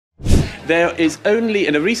There is only,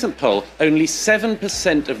 in a recent poll, only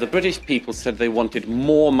 7% of the British people said they wanted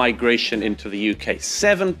more migration into the UK.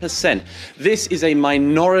 7%. This is a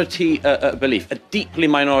minority belief, a deeply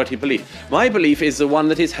minority belief. My belief is the one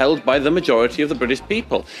that is held by the majority of the British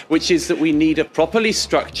people, which is that we need a properly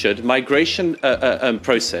structured migration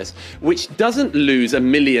process which doesn't lose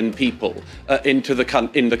 1 million people in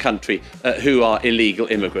the country who are illegal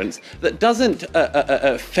immigrants, that doesn't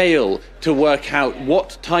fail to work out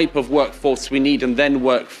what type of workforce we need and then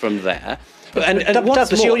work from there. Hello,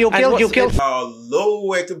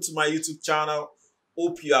 welcome to my YouTube channel.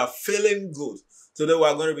 Hope you are feeling good. Today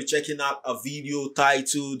we're going to be checking out a video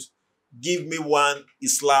titled "Give Me One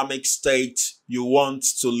Islamic State You Want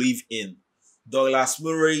to Live In." Douglas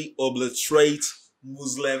Murray, Obliterate,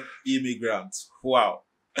 Muslim Immigrant. Wow.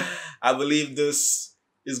 I believe this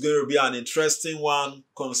is going to be an interesting one,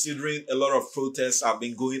 considering a lot of protests have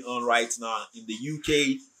been going on right now in the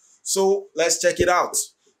UK. So let's check it out.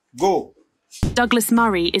 Go. Douglas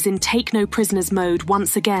Murray is in take-no-prisoners mode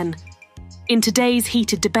once again. In today's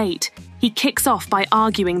heated debate, he kicks off by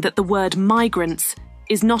arguing that the word migrants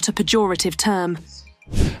is not a pejorative term.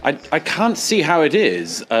 I can't see how it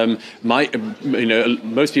is.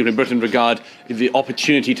 Most people in Britain regard the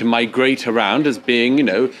opportunity to migrate around as being,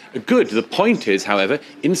 good. The point is, however,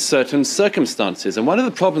 in certain circumstances. And one of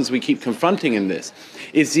the problems we keep confronting in this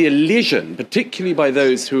is the elision, particularly by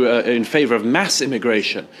those who are in favour of mass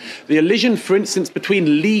immigration, the elision, for instance,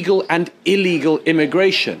 between legal and illegal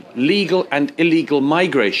immigration, legal and illegal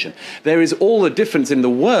migration. There is all the difference in the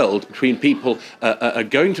world between people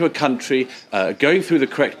going to a country, going through the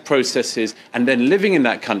correct processes and then living in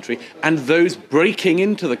that country, and those breaking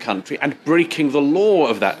into the country and breaking the law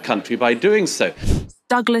of that country by doing so.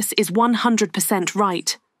 Douglas is 100%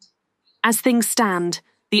 right. As things stand,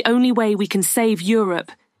 the only way we can save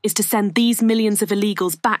Europe is to send these millions of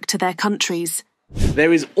illegals back to their countries.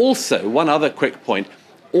 There is also one other quick point.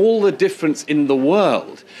 All the difference in the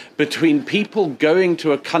world between people going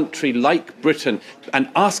to a country like Britain and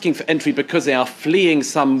asking for entry because they are fleeing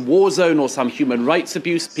some war zone or some human rights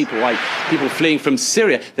abuse, people fleeing from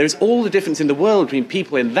Syria. There is all the difference in the world between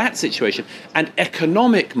people in that situation and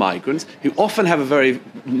economic migrants who often have a very,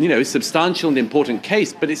 substantial and important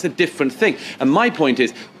case, but it's a different thing. And my point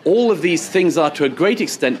is, all of these things are to a great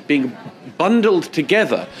extent being bundled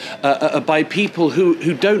together by people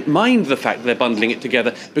who don't mind the fact they're bundling it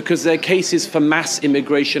together because they're cases for mass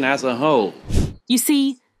immigration as a whole. You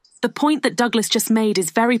see, the point that Douglas just made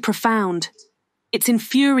is very profound. It's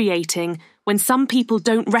infuriating when some people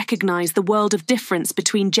don't recognise the world of difference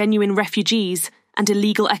between genuine refugees and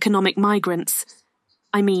illegal economic migrants.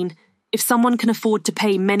 I mean, if someone can afford to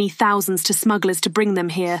pay many thousands to smugglers to bring them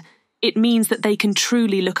here, it means that they can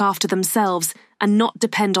truly look after themselves and not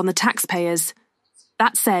depend on the taxpayers.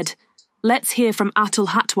 That said, let's hear from Atul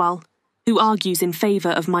Hatwal, who argues in favour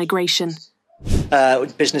of migration.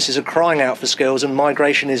 Businesses are crying out for skills, and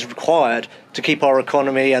migration is required to keep our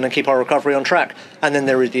economy and keep our recovery on track. And then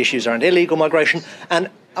there are the issues around illegal migration. And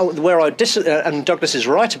and Douglas is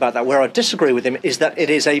right about that, where I disagree with him is that it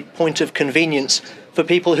is a point of convenience for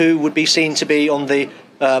people who would be seen to be on the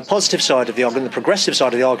positive side of the argument, the progressive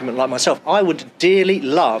side of the argument, like myself. I would dearly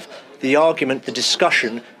love the argument, the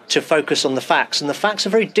discussion, to focus on the facts. And the facts are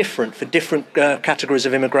very different for different categories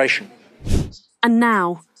of immigration. And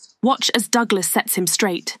now, watch as Douglas sets him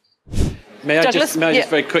straight. May I just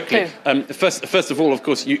very quickly? First of all, of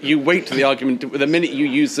course, you wait to the argument the minute you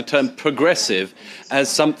use the term progressive as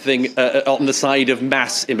something on the side of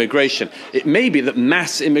mass immigration. It may be that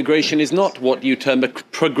mass immigration is not what you term a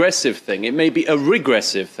progressive thing. It may be a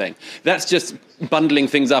regressive thing. That's just bundling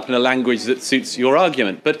things up in a language that suits your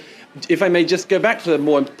argument. But if I may just go back to the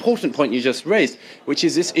more important point you just raised, which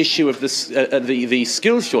is this issue of the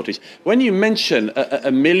skills shortage. When you mention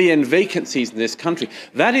 1 million vacancies in this country,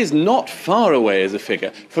 that is not far away as a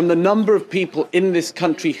figure from the number of people in this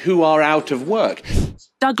country who are out of work.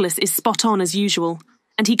 Douglas is spot on as usual,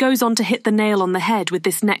 and he goes on to hit the nail on the head with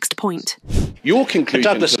this next point. Your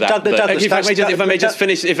conclusion to that, if I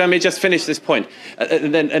may just finish this point,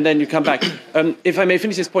 and then you come back. If I may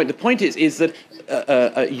finish this point, the point is that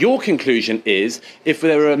your conclusion is if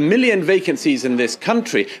there are 1 million vacancies in this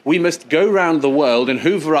country, we must go round the world and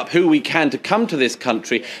hoover up who we can to come to this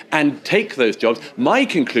country and take those jobs. My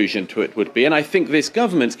conclusion to it would be, and I think this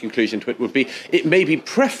government's conclusion to it would be, it may be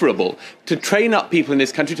preferable to train up people in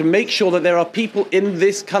this country to make sure that there are people in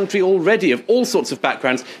this country already of all sorts of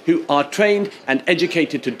backgrounds who are trained and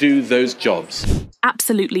educated to do those jobs.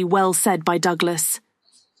 Absolutely well said by Douglas.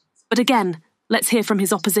 But again, let's hear from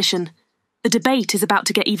his opposition. The debate is about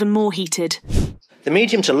to get even more heated. The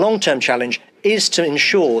medium to long-term challenge is to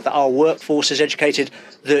ensure that our workforce is educated,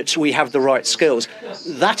 that we have the right skills.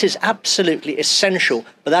 That is absolutely essential,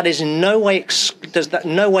 but that is in no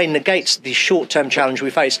way negates the short-term challenge we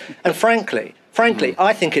face. And frankly,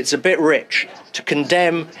 I think it's a bit rich to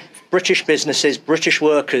condemn British businesses, British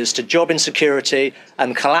workers to job insecurity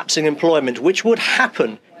and collapsing employment, which would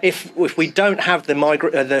happen if we don't have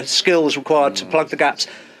the skills required to plug the gaps,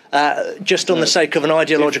 just on the sake of an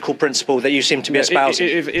ideological principle that you seem to be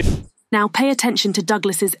espousing. Now pay attention to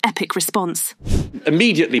Douglas's epic response.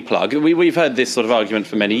 Immediately plug. We've heard this sort of argument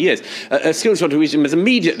for many years. A skills regime is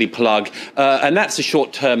immediately plug, and that's a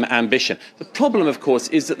short-term ambition. The problem, of course,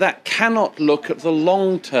 is that cannot look at the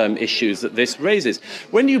long-term issues that this raises.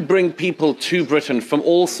 When you bring people to Britain from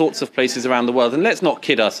all sorts of places around the world, and let's not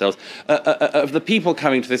kid ourselves, of the people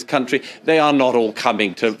coming to this country, they are not all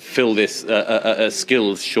coming to fill this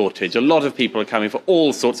skills shortage. A lot of people are coming for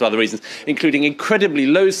all sorts of other reasons, including incredibly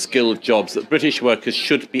low-skilled jobs that British workers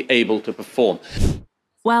should be able to perform.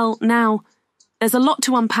 Well, now, there's a lot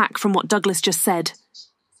to unpack from what Douglas just said.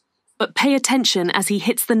 But pay attention as he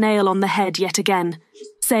hits the nail on the head yet again,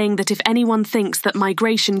 saying that if anyone thinks that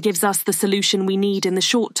migration gives us the solution we need in the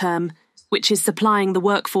short term, which is supplying the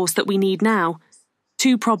workforce that we need now,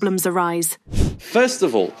 two problems arise. First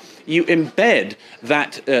of all, you embed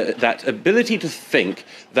that ability to think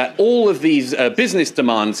that all of these business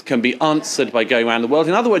demands can be answered by going around the world.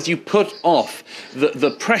 In other words, you put off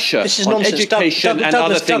the pressure on education and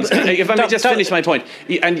other things. If I may just finish my point,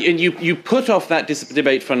 and you put off that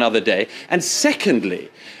debate for another day. And secondly,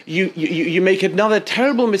 you make another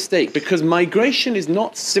terrible mistake, because migration is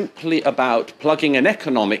not simply about plugging an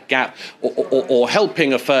economic gap or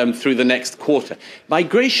helping a firm through the next quarter.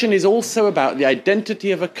 Migration is also about the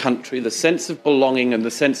identity of a country, the sense of belonging and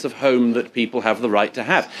the sense of home that people have the right to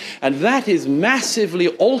have. And that is massively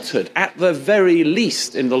altered, at the very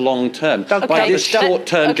least in the long term, by this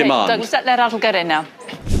short-term demand. Douglas, let Atul get in now.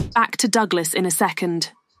 Back to Douglas in a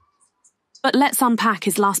second. But let's unpack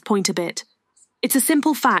his last point a bit. It's a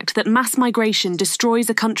simple fact that mass migration destroys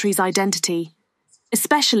a country's identity,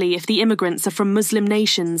 especially if the immigrants are from Muslim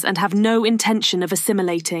nations and have no intention of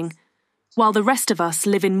assimilating, while the rest of us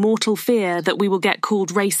live in mortal fear that we will get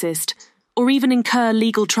called racist, or even incur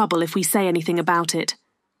legal trouble if we say anything about it.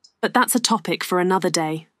 But that's a topic for another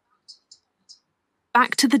day.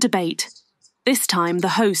 Back to the debate. This time, the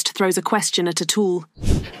host throws a question at Atul.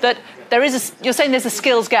 That you're saying there's a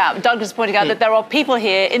skills gap. Douglas is pointing out that there are people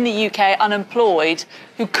here in the UK unemployed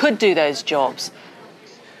who could do those jobs.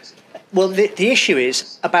 Well, the issue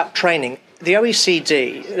is about training. The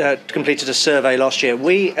OECD completed a survey last year.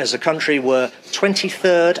 We, as a country, were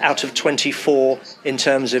 23rd out of 24 in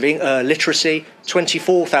terms of literacy,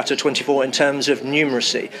 24th out of 24 in terms of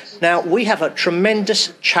numeracy. Now, we have a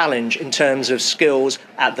tremendous challenge in terms of skills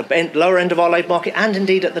at the lower end of our labour market and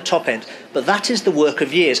indeed at the top end. But that is the work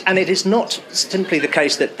of years. And it is not simply the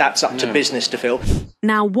case that that's up to business to fill.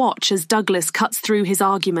 Now watch as Douglas cuts through his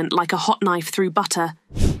argument like a hot knife through butter.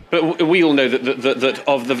 But we all know that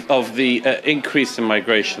of the increase in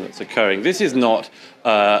migration that's occurring, this is not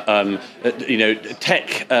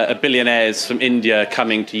tech billionaires from India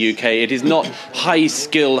coming to UK. It is not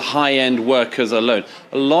high-skilled, high-end workers alone.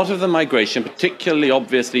 A lot of the migration, particularly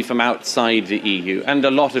obviously from outside the EU, and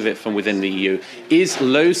a lot of it from within the EU, is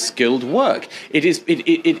low-skilled work. It is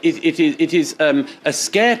a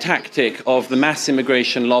scare tactic of the mass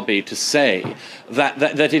immigration lobby to say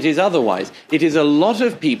that it is otherwise. It is a lot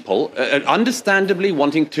of people, understandably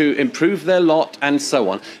wanting to improve their lot and so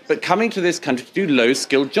on, but coming to this country to do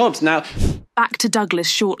low-skilled jobs. Now, back to Douglas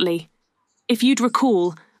shortly. If you'd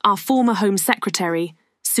recall, our former Home Secretary,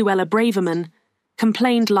 Suella Braverman,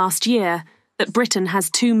 complained last year that Britain has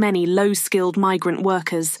too many low-skilled migrant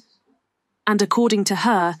workers. And according to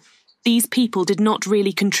her, these people did not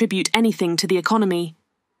really contribute anything to the economy.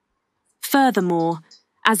 Furthermore,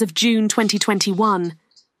 as of June 2021,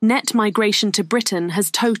 net migration to Britain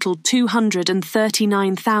has totaled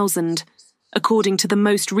 239,000, according to the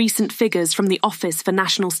most recent figures from the Office for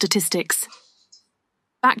National Statistics.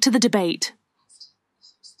 Back to the debate.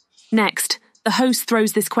 Next, the host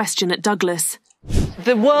throws this question at Douglas.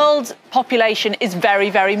 The world's population is very,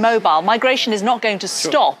 very mobile. Migration is not going to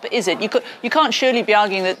stop, is it? You can't surely be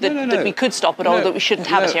arguing that we could stop it or that we shouldn't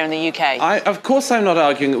have it here in the UK. Of course I'm not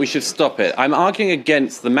arguing that we should stop it. I'm arguing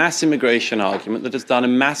against the mass immigration argument that has done a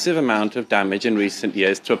massive amount of damage in recent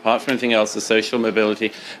years to, apart from anything else, the social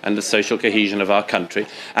mobility and the social cohesion of our country.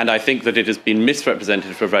 And I think that it has been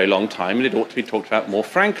misrepresented for a very long time, and it ought to be talked about more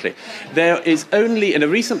frankly. There is only, in a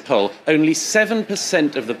recent poll, only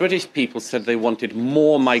 7% of the British people said they wanted wanted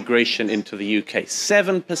more migration into the UK.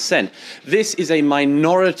 7%. This is a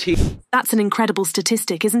minority. That's an incredible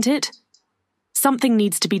statistic, isn't it? Something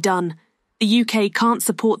needs to be done. The UK can't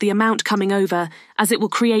support the amount coming over, as it will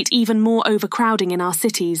create even more overcrowding in our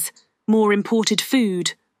cities, more imported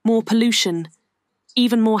food, more pollution,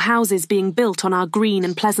 even more houses being built on our green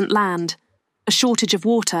and pleasant land, a shortage of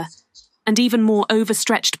water, and even more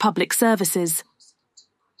overstretched public services.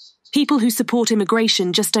 People who support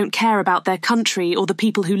immigration just don't care about their country or the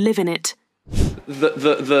people who live in it.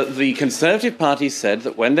 The Conservative Party said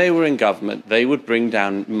that when they were in government, they would bring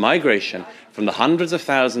down migration from the hundreds of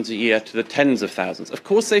thousands a year to the tens of thousands. Of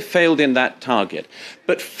course, they failed in that target.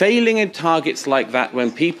 But failing in targets like that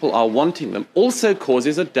when people are wanting them also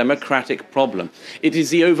causes a democratic problem. It is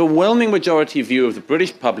the overwhelming majority view of the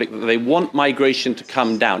British public that they want migration to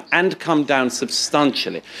come down, and come down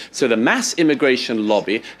substantially. So the mass immigration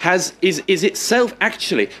lobby is itself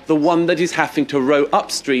actually the one that is having to row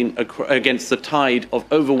upstream against the tide of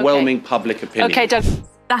overwhelming public opinion. Okay, Doug.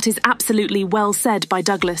 That is absolutely well said by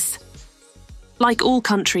Douglas. Like all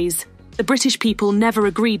countries, the British people never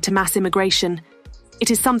agreed to mass immigration. It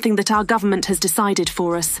is something that our government has decided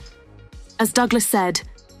for us. As Douglas said,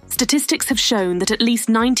 statistics have shown that at least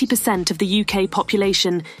 90% of the UK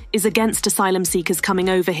population is against asylum seekers coming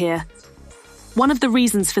over here. One of the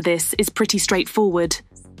reasons for this is pretty straightforward.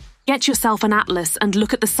 Get yourself an atlas and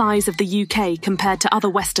look at the size of the UK compared to other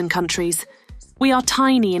Western countries. We are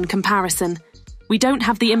tiny in comparison. We don't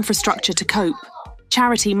have the infrastructure to cope.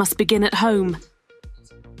 Charity must begin at home.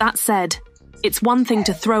 That said, it's one thing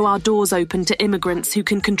to throw our doors open to immigrants who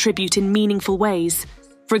can contribute in meaningful ways.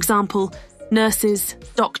 For example, nurses,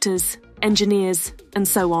 doctors, engineers, and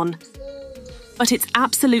so on. But it's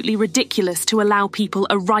absolutely ridiculous to allow people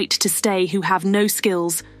a right to stay who have no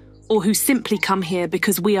skills, or who simply come here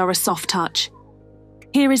because we are a soft touch.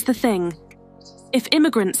 Here is the thing. If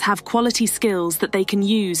immigrants have quality skills that they can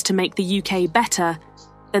use to make the UK better,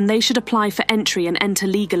 then they should apply for entry and enter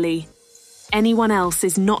legally. Anyone else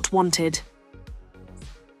is not wanted.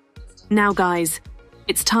 Now guys,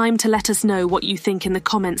 it's time to let us know what you think in the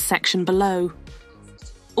comments section below.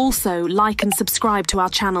 Also, like and subscribe to our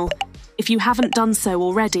channel if you haven't done so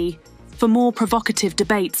already, for more provocative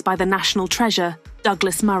debates by the national treasure,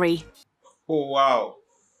 Douglas Murray. Oh wow,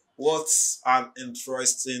 what an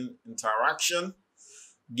interesting interaction.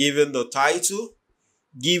 Given the title,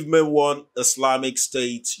 give me one Islamic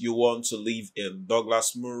state you want to live in.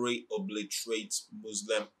 Douglas Murray, Obliterate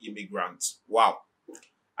Muslim Immigrant. Wow.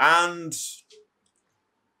 And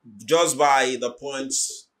just by the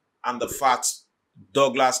points and the facts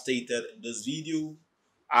Douglas stated in this video,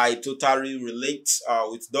 I totally relate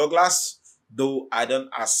with Douglas, though I don't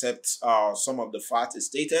accept some of the facts he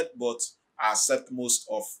stated, but I accept most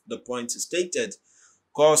of the points he stated.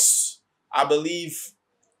 Because I believe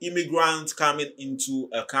immigrants coming into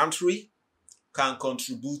a country can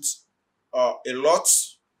contribute a lot,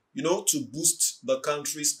 to boost the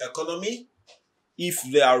country's economy if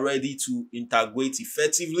they are ready to integrate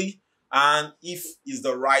effectively and if it's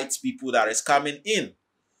the right people that is coming in.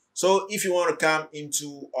 So if you want to come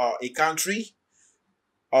into a country,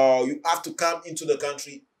 you have to come into the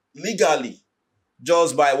country legally.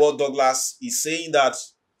 Just by what Douglas is saying, that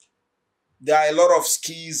there are a lot of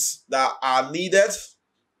skills that are needed,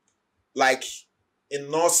 like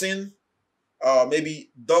in nursing,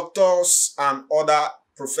 maybe doctors and other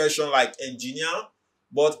professions like engineer.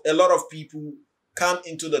 But a lot of people come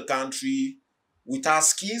into the country without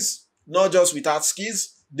skills. Not just without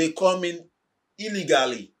skills, they come in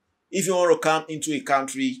illegally. If you want to come into a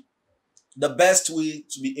country, the best way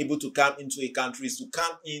to be able to come into a country is to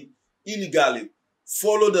come in illegally.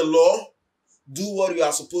 Follow the law, do what you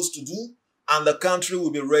are supposed to do, and the country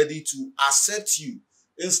will be ready to accept you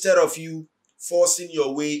instead of you forcing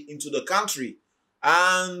your way into the country.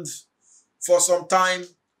 And for some time,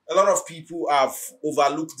 a lot of people have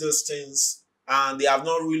overlooked these things and they have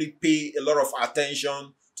not really paid a lot of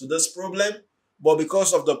attention to this problem. But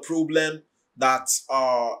because of the problem that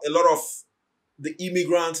a lot of the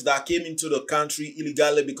immigrants that came into the country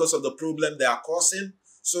illegally, because of the problem they are causing,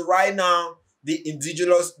 so right now the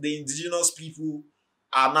indigenous people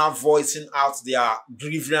are now voicing out their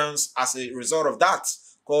grievance as a result of that.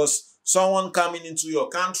 Because someone coming into your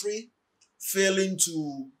country, failing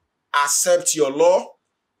to accept your law,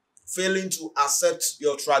 failing to accept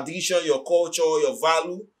your tradition, your culture, your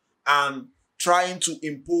value, and trying to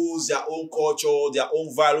impose their own culture, their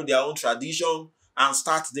own value, their own tradition, and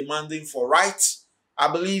start demanding for rights.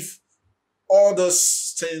 I believe all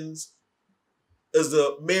those things is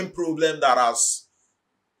the main problem that has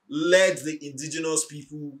led the indigenous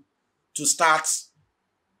people to start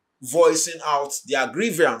voicing out their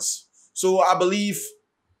grievance. So I believe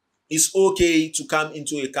it's okay to come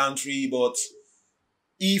into a country, but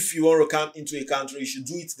if you want to come into a country, you should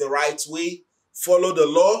do it the right way, follow the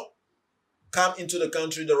law, come into the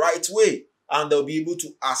country the right way, and they'll be able to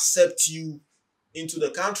accept you into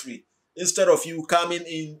the country. Instead of you coming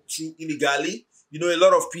in through illegally, you know, a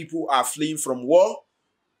lot of people are fleeing from war,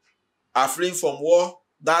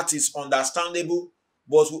 That is understandable,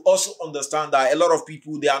 but we also understand that a lot of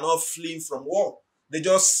people, they are not fleeing from war. They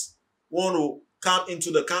just want to come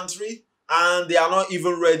into the country and they are not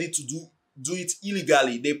even ready to do it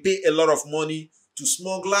illegally. They pay a lot of money to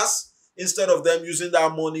smugglers instead of them using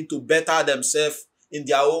that money to better themselves in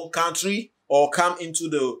their own country or come into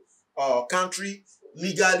the country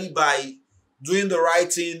legally by doing the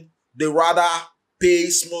right thing. They rather pay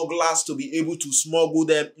smugglers to be able to smuggle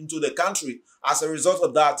them into the country. As a result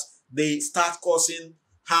of that, they start causing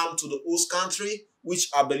harm to the host country, which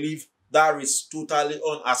I believe that is totally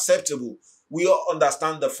unacceptable. We all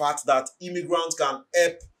understand the fact that immigrants can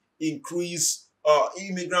help increase,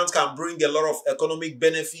 immigrants can bring a lot of economic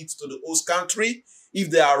benefits to the host country if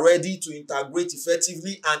they are ready to integrate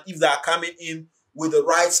effectively and if they are coming in with the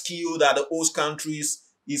right skill that the host countries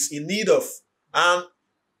is in need of. And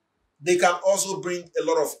they can also bring a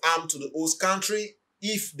lot of harm to the host country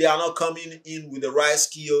if they are not coming in with the right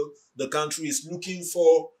skill the country is looking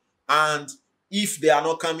for, and if they are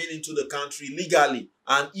not coming into the country legally,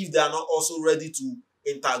 and if they are not also ready to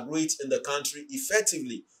integrate in the country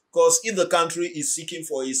effectively. Because if the country is seeking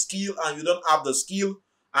for a skill and you don't have the skill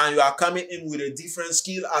and you are coming in with a different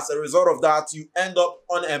skill, as a result of that, you end up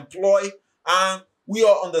unemployed. And we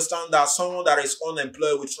all understand that someone that is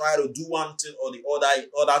unemployed will try to do one thing or the other in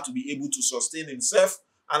order to be able to sustain himself.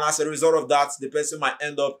 And as a result of that, the person might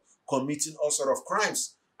end up committing all sorts of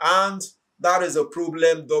crimes. And that is a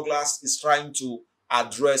problem Douglas is trying to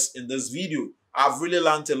address in this video. I've really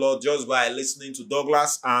learned a lot just by listening to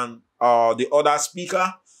Douglas and the other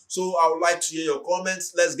speaker. So I would like to hear your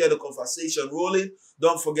comments. Let's get the conversation rolling.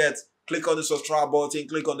 Don't forget, click on the subscribe button,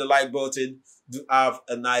 click on the like button. Do have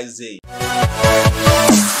a nice day.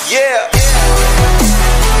 Yeah.